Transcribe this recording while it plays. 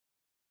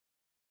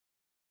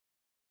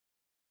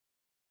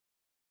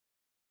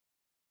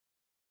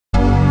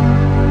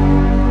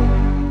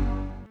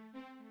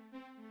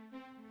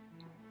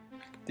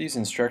These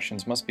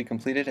instructions must be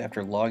completed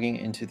after logging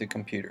into the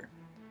computer.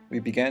 We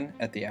begin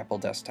at the Apple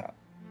desktop.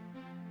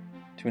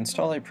 To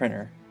install a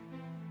printer,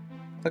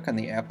 click on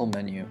the Apple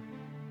menu,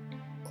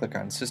 click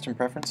on System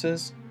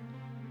Preferences.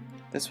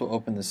 This will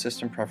open the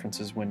System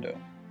Preferences window.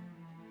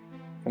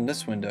 From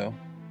this window,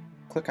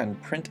 click on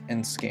Print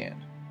and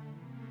Scan.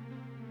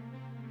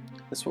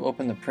 This will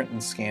open the Print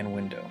and Scan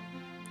window.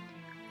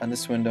 On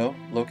this window,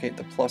 locate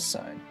the plus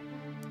sign.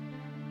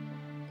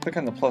 Click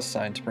on the plus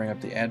sign to bring up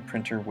the Add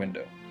Printer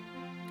window.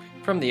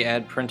 From the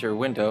Add Printer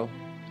window,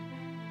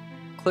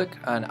 click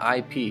on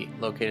IP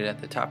located at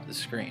the top of the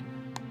screen.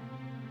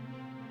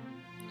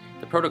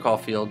 The protocol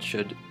field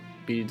should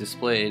be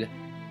displayed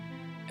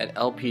at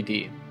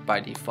LPD by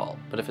default,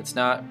 but if it's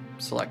not,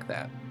 select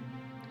that.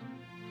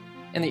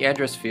 In the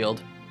address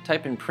field,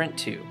 type in print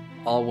to,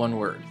 all one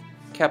word,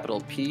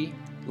 capital P,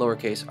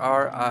 lowercase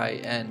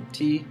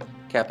R-I-N-T,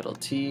 capital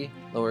T,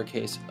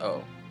 lowercase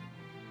o.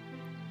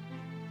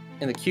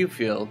 In the Q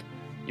field,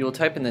 you will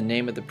type in the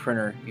name of the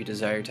printer you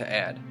desire to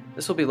add.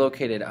 This will be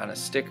located on a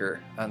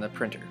sticker on the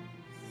printer.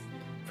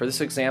 For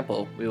this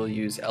example, we will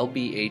use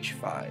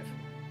LBH5.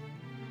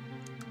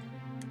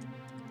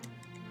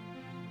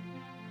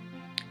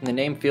 In the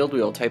name field, we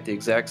will type the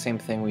exact same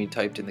thing we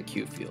typed in the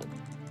Q field.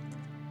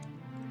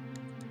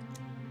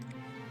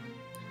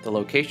 The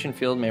location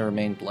field may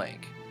remain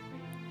blank.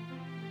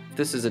 If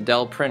this is a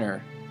Dell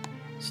printer,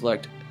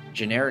 select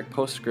Generic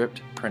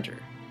PostScript Printer.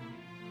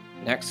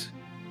 Next,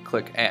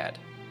 click Add.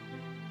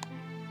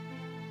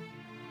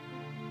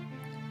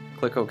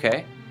 Click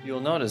OK. You will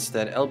notice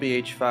that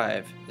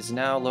LBH5 is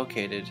now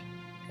located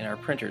in our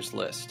printers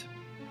list.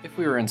 If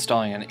we were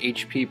installing an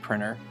HP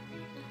printer,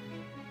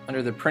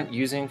 under the Print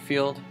Using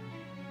field,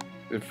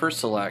 we would first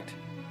select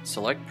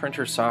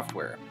Printer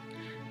Software.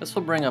 This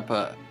will bring up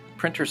a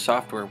Printer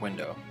Software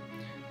window.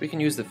 We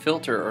can use the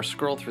filter or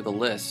scroll through the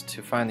list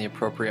to find the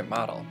appropriate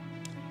model.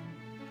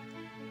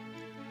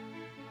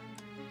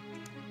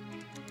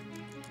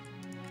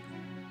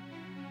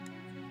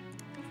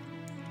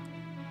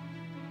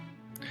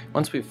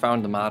 Once we've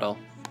found the model,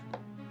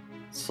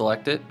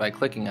 select it by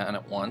clicking on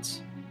it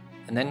once,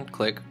 and then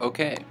click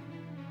OK.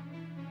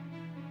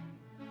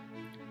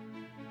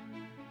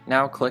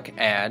 Now click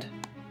Add.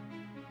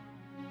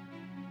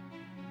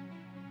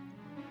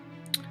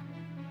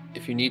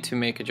 If you need to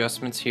make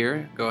adjustments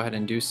here, go ahead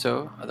and do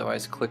so,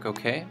 otherwise click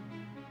OK.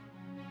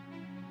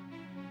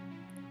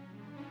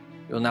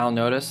 You'll now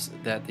notice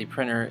that the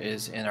printer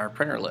is in our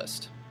printer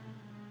list.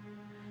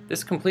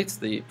 This completes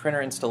the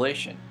printer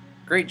installation.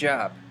 Great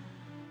job!